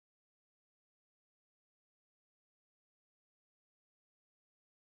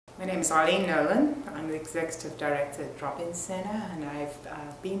My name is Arlene Nolan. I'm the Executive Director at Drop-In Center, and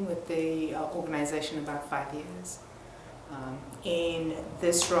I've been with the organization about 5 years in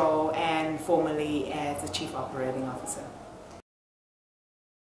this role and formerly as the Chief Operating Officer.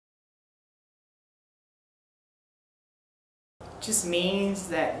 Just means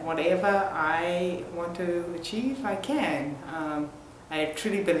that whatever I want to achieve, I can. I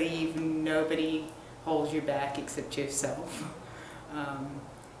truly believe nobody holds you back except yourself.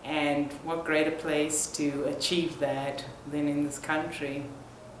 And what greater place to achieve that than in this country.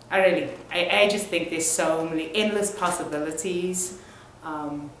 I just think there's so many endless possibilities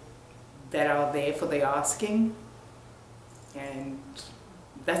that are there for the asking, and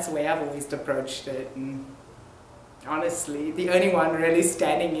that's the way I've always approached it. And honestly, the only one really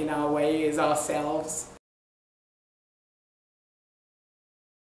standing in our way is ourselves.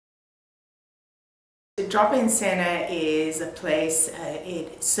 The Drop-In Center is a place,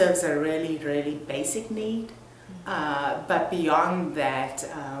 it serves a really basic need, but beyond that,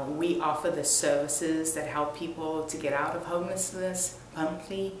 we offer the services that help people to get out of homelessness,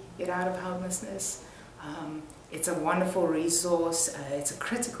 permanently get out of homelessness. It's a wonderful resource, it's a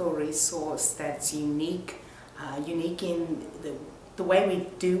critical resource that's unique in the way we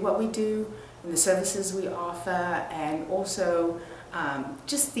do what we do, and the services we offer, and also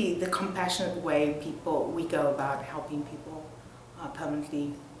just the compassionate way we go about helping people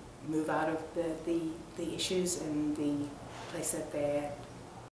permanently move out of the issues and the place that they're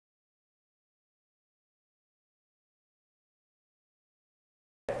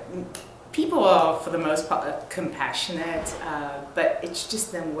at. People are, for the most part, compassionate, but it's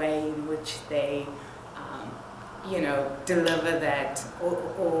just the way in which they deliver that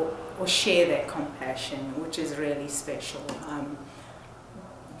or share that compassion, which is really special.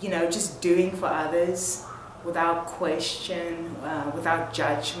 Just doing for others without question, without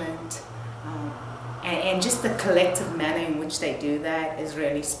judgment, and just the collective manner in which they do that is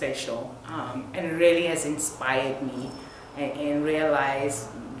really special, and it really has inspired me and realized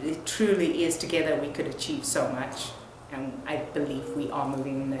it truly is together we could achieve so much, and I believe we are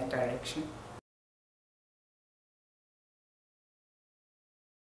moving in that direction.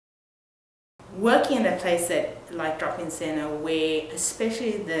 Working in a place like Drop-In Center, where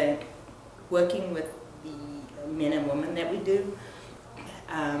especially working with the men and women that we do,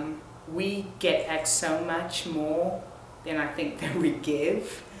 we get back so much more than I think that we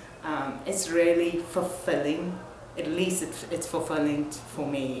give. It's really fulfilling. At least it's fulfilling for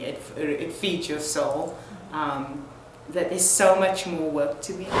me. It feeds your soul. That there's so much more work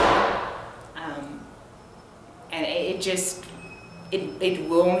to be done, and it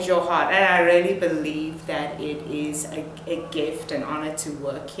warms your heart, and I really believe that it is a gift, an honor to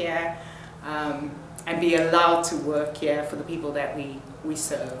work here, and be allowed to work here for the people that we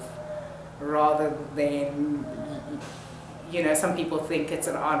serve, rather than, some people think it's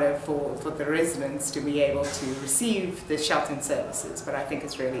an honor for the residents to be able to receive the sheltering services, but I think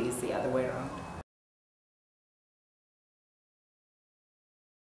it really is the other way around.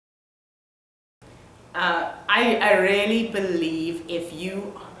 I really believe if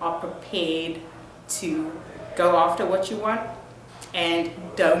you are prepared to go after what you want and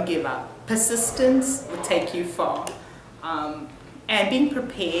don't give up, persistence will take you far, and being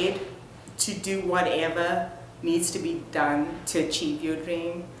prepared to do whatever needs to be done to achieve your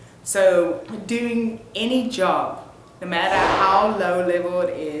dream. So doing any job, no matter how low level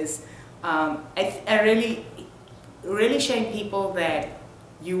it is, I really showing people that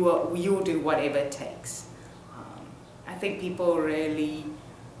you will do whatever it takes. I think people really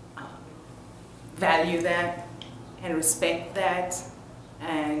value that and respect that,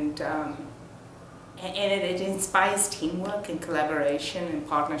 and it inspires teamwork and collaboration and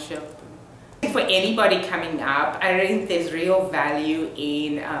partnership. For anybody coming up, I think there's real value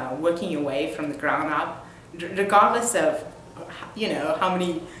in working your way from the ground up, regardless of how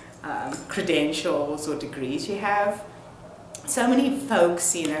many credentials or degrees you have. So many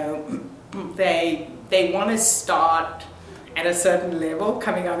folks, they want to start at a certain level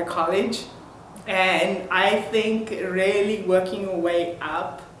coming out of college, and I think really working your way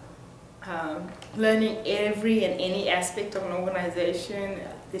up, learning every and any aspect of an organization,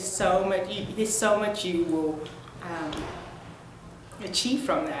 there's so much you will achieve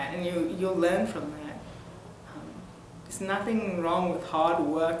from that, and you'll learn from that. There's nothing wrong with hard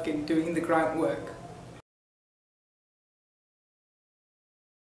work and doing the grunt work.